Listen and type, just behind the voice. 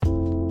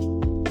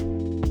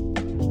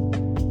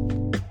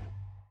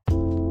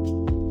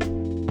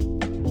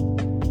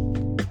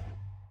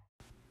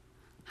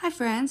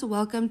friends,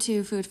 welcome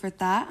to Food for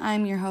Thought.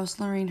 I'm your host,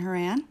 Lorraine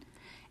Horan.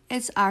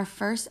 It's our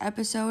first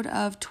episode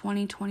of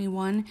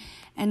 2021,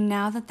 and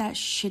now that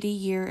shitty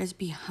year is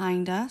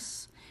behind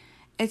us,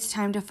 it's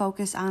time to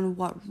focus on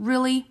what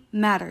really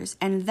matters,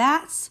 and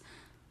that's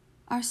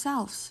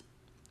ourselves.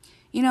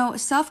 You know,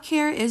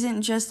 self-care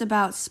isn't just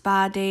about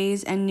spa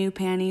days and new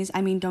panties.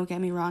 I mean, don't get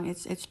me wrong,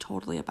 it's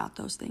totally about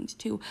those things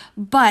too.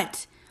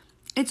 But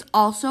it's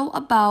also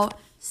about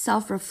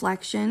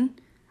self-reflection,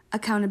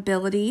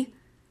 accountability,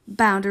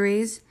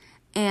 boundaries,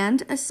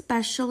 and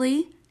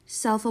especially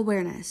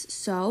self-awareness.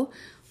 So,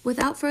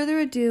 without further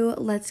ado,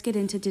 let's get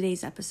into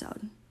today's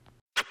episode.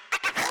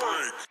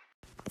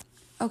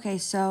 Okay,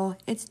 so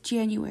it's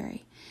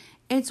January.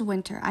 It's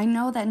winter. I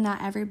know that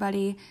not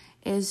everybody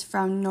is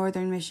from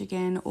northern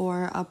Michigan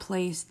or a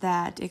place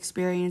that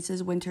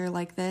experiences winter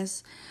like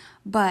this,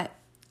 but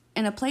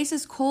in a place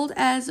as cold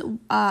as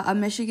a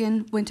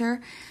Michigan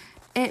winter,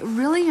 it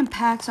really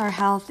impacts our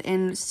health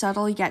in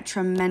subtle yet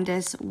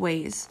tremendous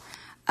ways.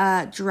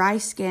 Dry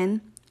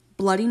skin,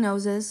 bloody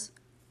noses,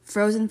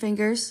 frozen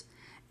fingers,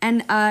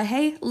 and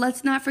hey,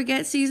 let's not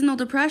forget seasonal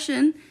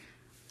depression.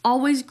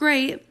 Always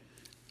great.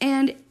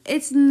 And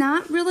it's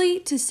not really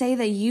to say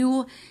that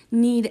you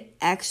need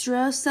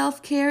extra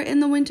self-care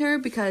in the winter,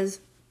 because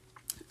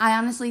I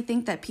honestly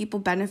think that people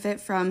benefit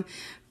from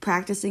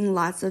practicing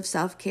lots of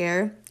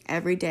self-care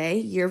every day,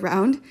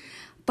 year-round.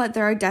 But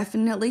there are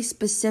definitely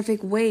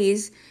specific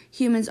ways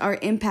humans are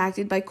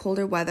impacted by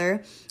colder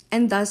weather,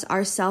 and thus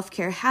our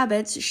self-care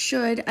habits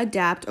should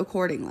adapt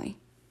accordingly.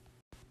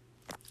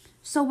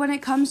 So when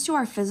it comes to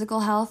our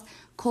physical health,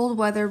 cold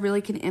weather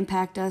really can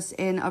impact us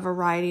in a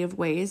variety of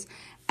ways.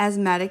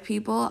 Asthmatic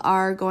people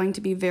are going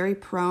to be very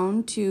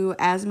prone to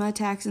asthma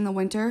attacks in the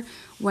winter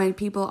when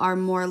people are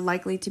more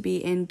likely to be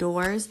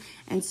indoors,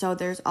 and so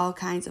there's all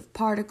kinds of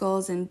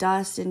particles and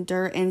dust and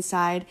dirt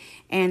inside,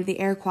 and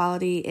the air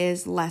quality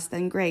is less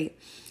than great.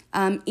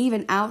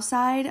 Even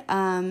outside,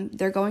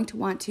 they're going to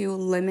want to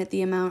limit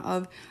the amount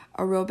of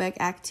aerobic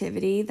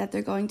activity that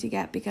they're going to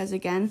get, because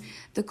again,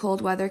 the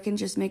cold weather can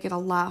just make it a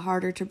lot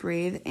harder to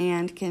breathe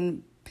and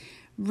can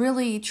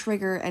really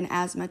trigger an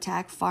asthma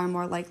attack far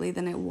more likely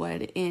than it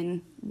would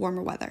in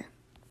warmer weather.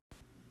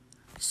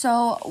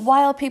 So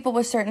while people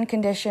with certain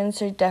conditions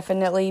should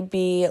definitely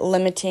be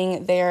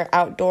limiting their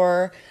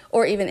outdoor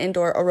or even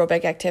indoor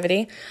aerobic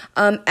activity,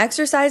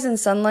 exercise in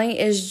sunlight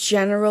is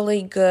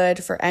generally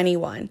good for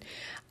anyone.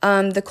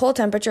 The cold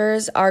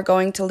temperatures are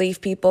going to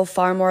leave people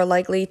far more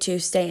likely to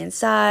stay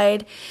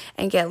inside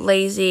and get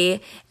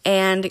lazy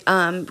and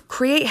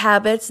create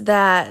habits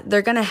that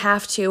they're going to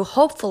have to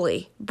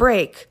hopefully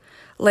break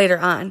later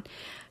on.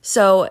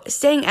 So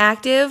staying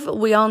active,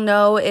 we all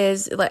know,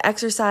 is like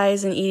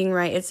exercise and eating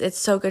right. It's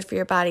so good for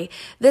your body.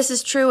 This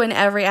is true in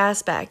every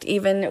aspect,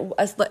 even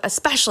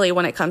especially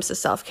when it comes to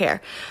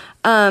self-care.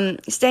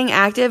 Staying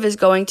active is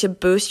going to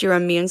boost your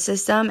immune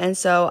system. And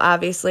so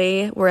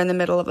obviously we're in the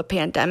middle of a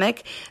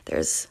pandemic.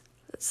 There's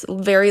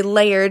very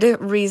layered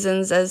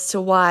reasons as to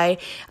why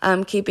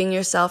keeping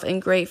yourself in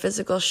great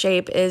physical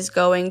shape is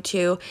going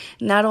to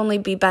not only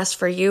be best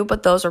for you,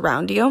 but those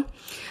around you.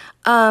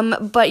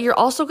 But you're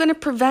also going to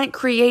prevent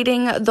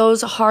creating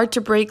those hard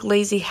to break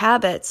lazy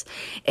habits.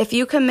 If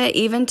you commit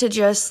even to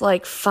just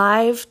like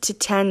 5 to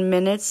 10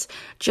 minutes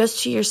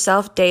just to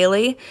yourself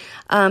daily,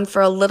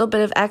 for a little bit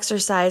of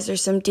exercise or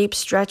some deep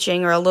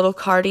stretching or a little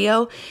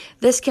cardio,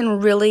 this can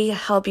really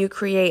help you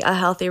create a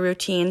healthy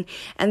routine.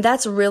 And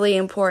that's really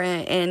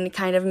important in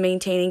kind of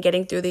maintaining,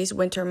 getting through these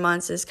winter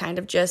months, is kind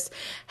of just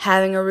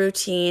having a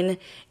routine,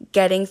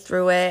 getting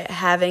through it,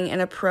 having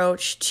an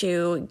approach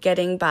to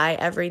getting by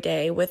every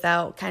day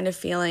without kind of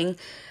feeling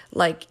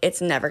like it's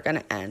never going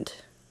to end.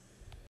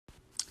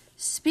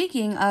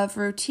 Speaking of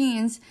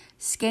routines,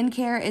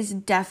 skincare is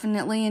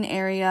definitely an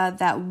area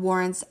that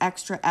warrants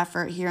extra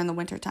effort here in the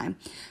wintertime.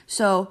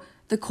 So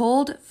the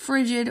cold,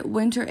 frigid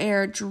winter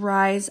air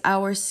dries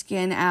our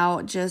skin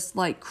out just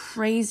like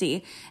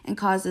crazy and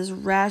causes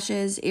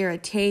rashes,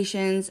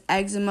 irritations,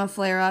 eczema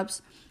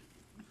flare-ups.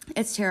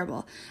 It's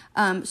terrible.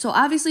 So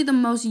obviously the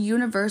most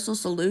universal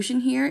solution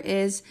here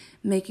is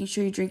making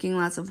sure you're drinking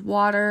lots of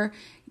water,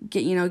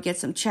 get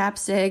some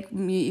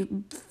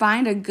chapstick,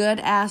 find a good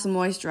ass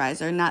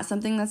moisturizer, not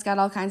something that's got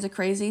all kinds of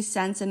crazy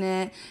scents in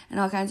it and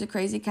all kinds of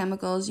crazy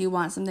chemicals. You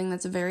want something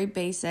that's very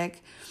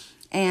basic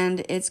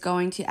and it's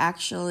going to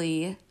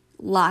actually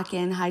lock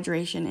in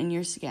hydration in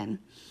your skin.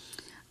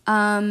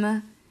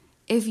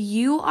 If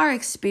you are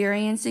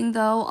experiencing,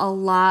 though, a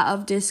lot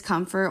of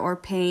discomfort or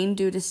pain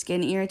due to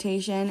skin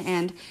irritation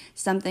and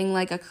something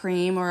like a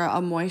cream or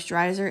a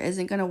moisturizer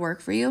isn't going to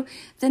work for you,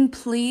 then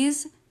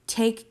please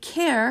take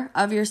care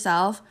of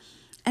yourself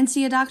and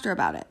see a doctor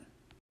about it.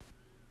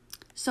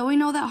 So we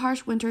know that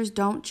harsh winters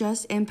don't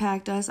just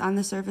impact us on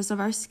the surface of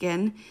our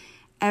skin.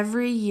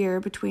 Every year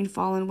between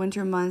fall and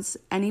winter months,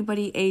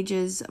 anybody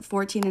ages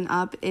 14 and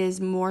up is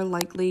more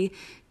likely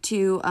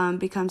to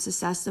become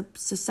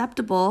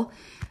susceptible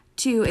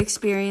to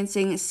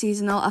experiencing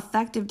seasonal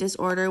affective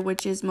disorder,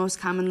 which is most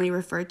commonly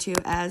referred to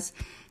as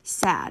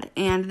SAD.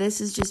 And this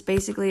is just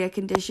basically a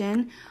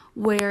condition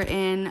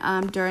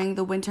wherein during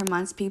the winter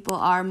months, people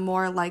are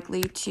more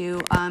likely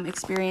to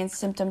experience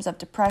symptoms of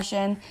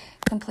depression,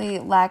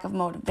 complete lack of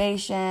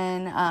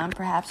motivation,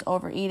 perhaps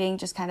overeating,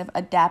 just kind of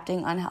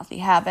adapting unhealthy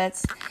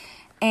habits.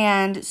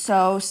 And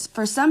so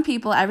for some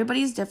people,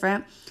 everybody's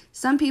different.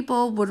 Some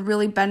people would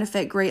really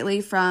benefit greatly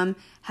from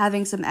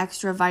having some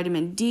extra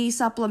vitamin D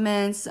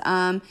supplements,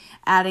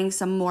 adding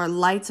some more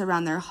lights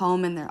around their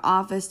home and their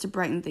office to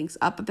brighten things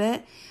up a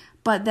bit.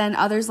 But then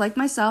others like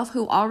myself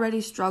who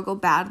already struggle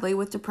badly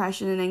with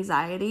depression and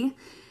anxiety,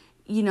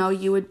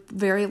 you would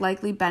very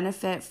likely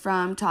benefit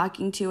from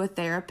talking to a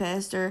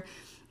therapist or,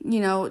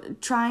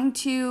 trying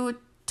to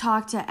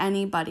talk to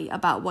anybody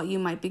about what you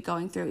might be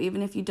going through,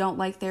 even if you don't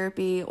like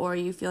therapy or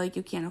you feel like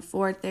you can't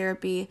afford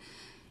therapy.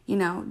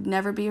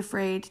 Never be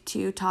afraid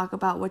to talk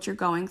about what you're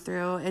going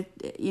through.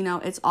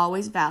 It's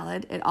always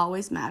valid. It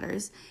always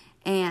matters.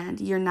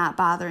 And you're not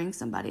bothering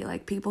somebody.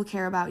 Like, people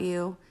care about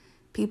you.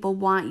 People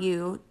want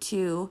you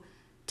to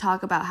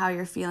talk about how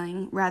you're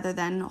feeling rather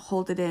than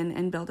hold it in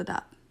and build it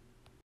up.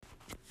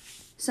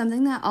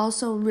 Something that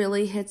also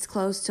really hits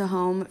close to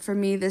home for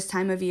me this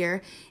time of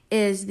year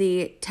is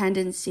the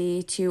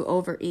tendency to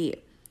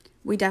overeat.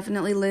 We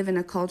definitely live in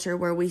a culture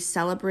where we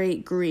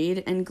celebrate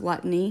greed and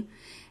gluttony.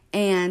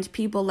 And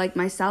people like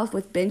myself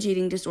with binge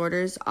eating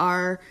disorders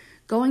are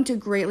going to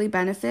greatly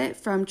benefit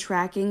from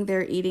tracking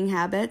their eating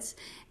habits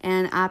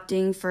and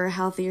opting for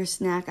healthier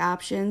snack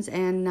options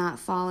and not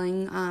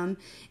falling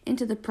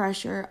into the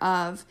pressure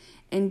of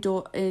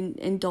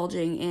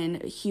indulging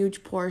in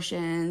huge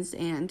portions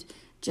and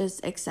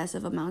just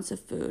excessive amounts of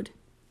food.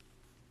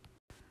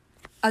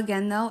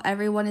 Again, though,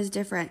 everyone is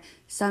different.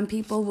 Some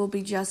people will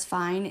be just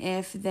fine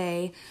if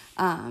they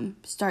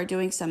start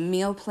doing some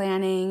meal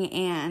planning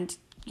and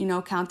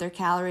count their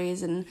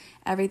calories and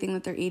everything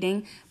that they're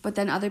eating. But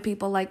then other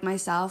people like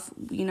myself,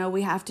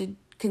 we have to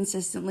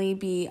consistently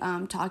be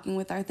talking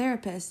with our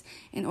therapist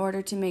in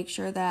order to make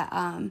sure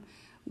that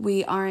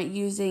we aren't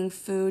using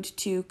food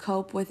to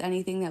cope with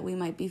anything that we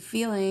might be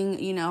feeling,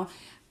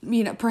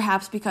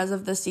 perhaps because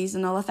of the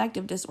seasonal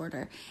affective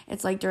disorder.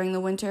 It's like during the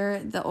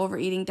winter, the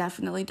overeating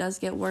definitely does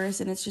get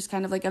worse, and it's just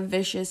kind of like a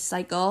vicious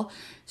cycle.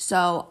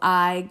 So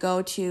I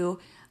go to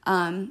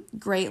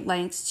great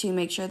lengths to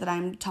make sure that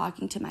I'm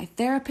talking to my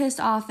therapist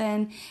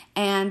often,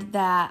 and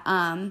that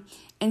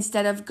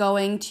instead of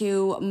going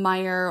to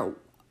Meijer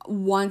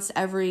once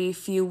every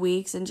few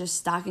weeks and just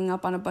stocking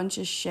up on a bunch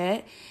of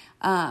shit,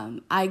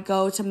 I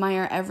go to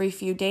Meijer every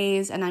few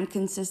days, and I'm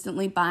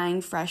consistently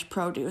buying fresh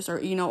produce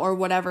or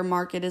whatever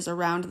market is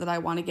around that I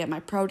want to get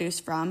my produce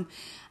from.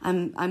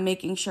 I'm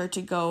making sure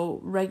to go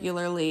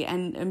regularly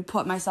and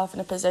put myself in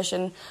a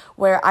position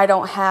where I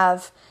don't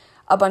have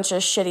a bunch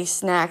of shitty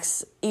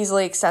snacks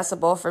easily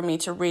accessible for me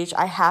to reach.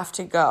 I have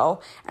to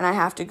go, and I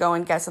have to go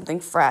and get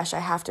something fresh. I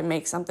have to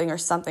make something or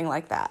something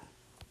like that.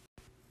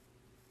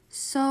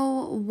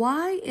 So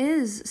why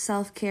is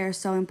self-care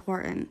so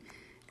important?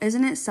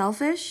 Isn't it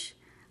selfish?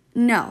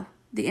 No.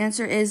 The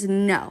answer is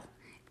no.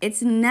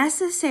 It's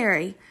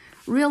necessary.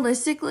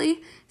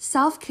 Realistically,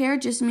 self-care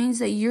just means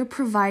that you're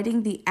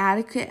providing the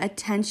adequate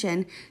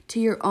attention to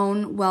your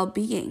own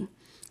well-being.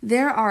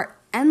 There are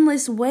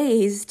endless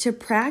ways to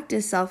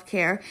practice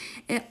self-care.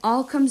 It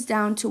all comes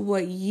down to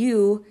what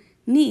you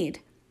need.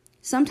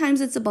 Sometimes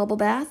it's a bubble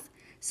bath.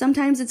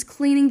 Sometimes it's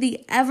cleaning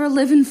the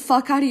ever-living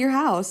fuck out of your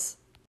house.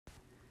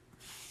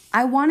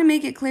 I want to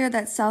make it clear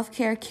that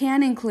self-care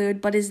can include,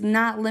 but is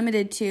not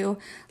limited to,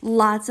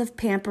 lots of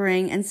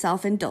pampering and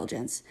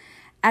self-indulgence.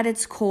 At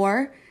its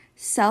core,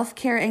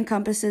 self-care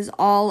encompasses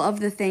all of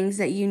the things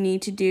that you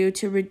need to do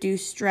to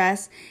reduce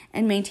stress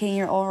and maintain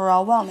your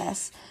overall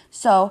wellness.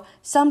 So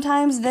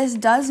sometimes this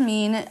does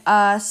mean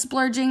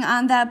splurging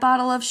on that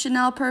bottle of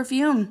Chanel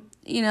perfume.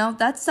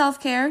 That's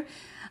self-care.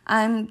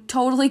 I'm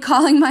totally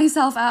calling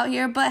myself out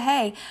here, but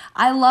hey,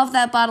 I love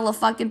that bottle of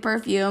fucking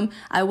perfume.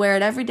 I wear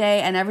it every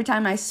day, and every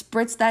time I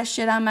spritz that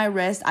shit on my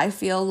wrist, I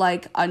feel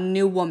like a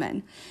new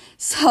woman.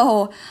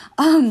 So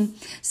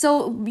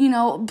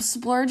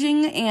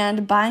splurging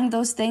and buying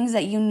those things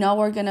that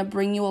are going to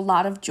bring you a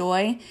lot of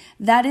joy,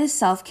 that is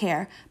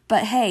self-care.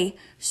 But hey,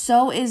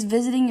 so is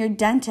visiting your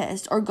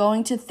dentist or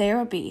going to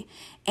therapy.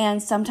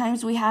 And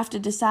sometimes we have to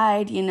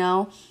decide,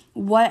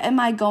 what am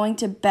I going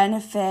to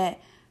benefit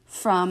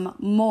from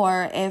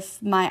more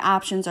if my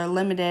options are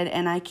limited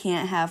and I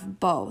can't have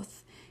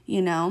both,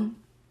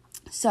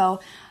 So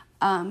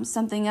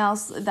something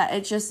else that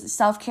it's just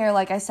self-care,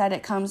 like I said,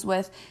 it comes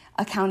with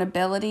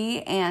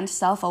accountability and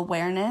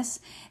self-awareness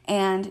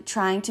and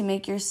trying to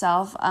make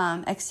yourself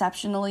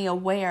exceptionally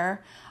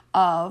aware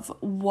of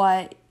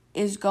what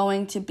is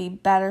going to be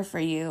better for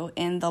you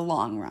in the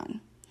long run.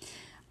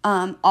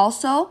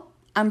 Also,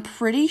 I'm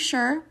pretty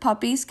sure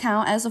puppies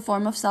count as a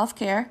form of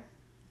self-care.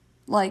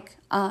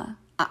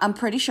 I'm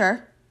pretty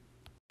sure.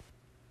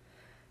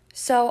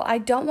 So I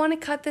don't want to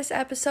cut this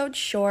episode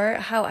short.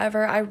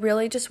 However, I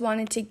really just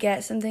wanted to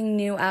get something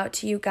new out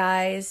to you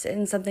guys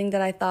and something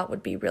that I thought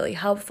would be really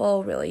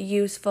helpful, really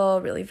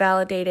useful, really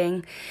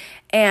validating.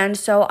 And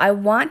so I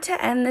want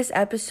to end this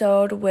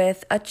episode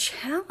with a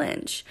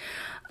challenge.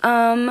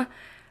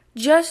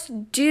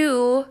 Just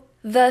do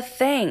the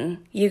thing,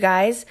 you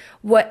guys.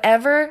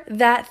 Whatever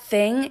that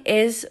thing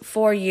is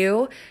for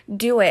you,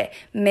 do it.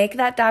 Make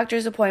that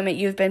doctor's appointment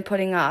you've been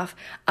putting off.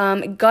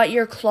 Gut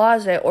your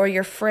closet or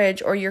your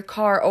fridge or your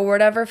car or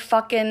whatever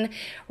fucking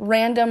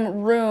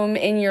random room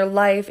in your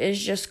life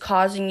is just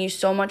causing you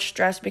so much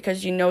stress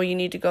because you know you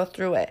need to go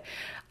through it.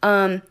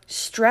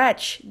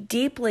 Stretch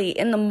deeply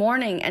in the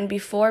morning and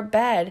before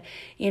bed.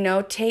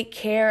 Take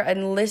care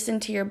and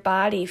listen to your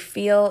body.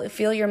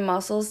 Feel your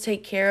muscles,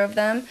 take care of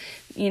them.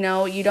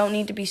 You don't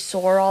need to be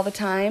sore all the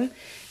time.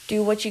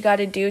 Do what you got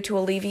to do to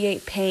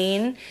alleviate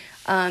pain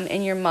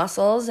in your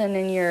muscles and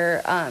in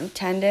your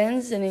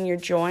tendons and in your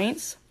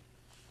joints.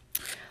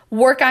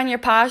 Work on your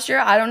posture.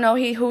 I don't know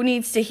who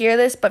needs to hear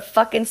this, but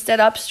fucking sit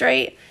up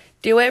straight.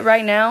 Do it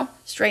right now.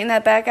 Straighten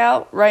that back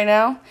out right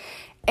now.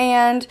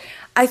 And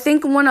I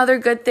think one other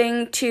good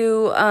thing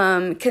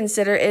to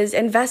consider is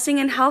investing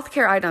in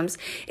healthcare items.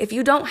 If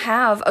you don't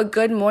have a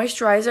good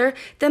moisturizer,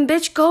 then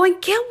bitch, go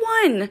and get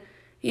one.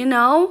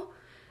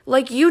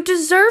 You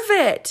deserve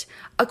it.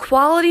 A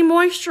quality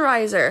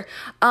moisturizer,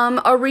 a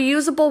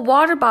reusable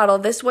water bottle.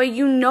 This way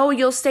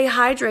you'll stay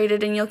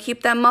hydrated and you'll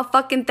keep that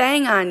motherfucking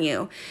thing on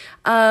you.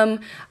 A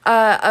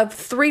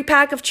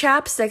 3-pack of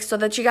chapsticks so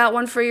that you got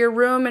one for your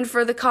room and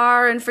for the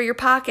car and for your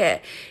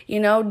pocket.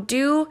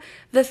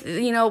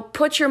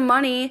 Put your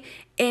money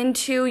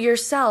into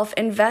yourself,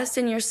 invest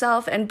in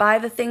yourself, and buy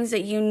the things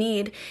that you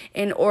need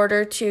in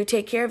order to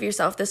take care of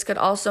yourself. This could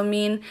also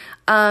mean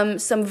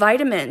some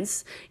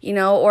vitamins,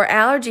 or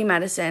allergy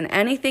medicine,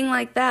 anything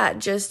like that.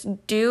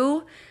 Just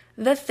do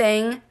the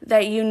thing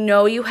that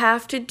you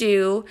have to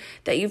do,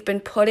 that you've been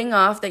putting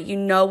off, that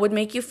would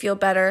make you feel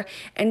better,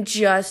 and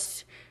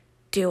just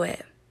do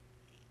it.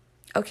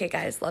 Okay,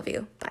 guys, love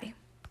you. Bye.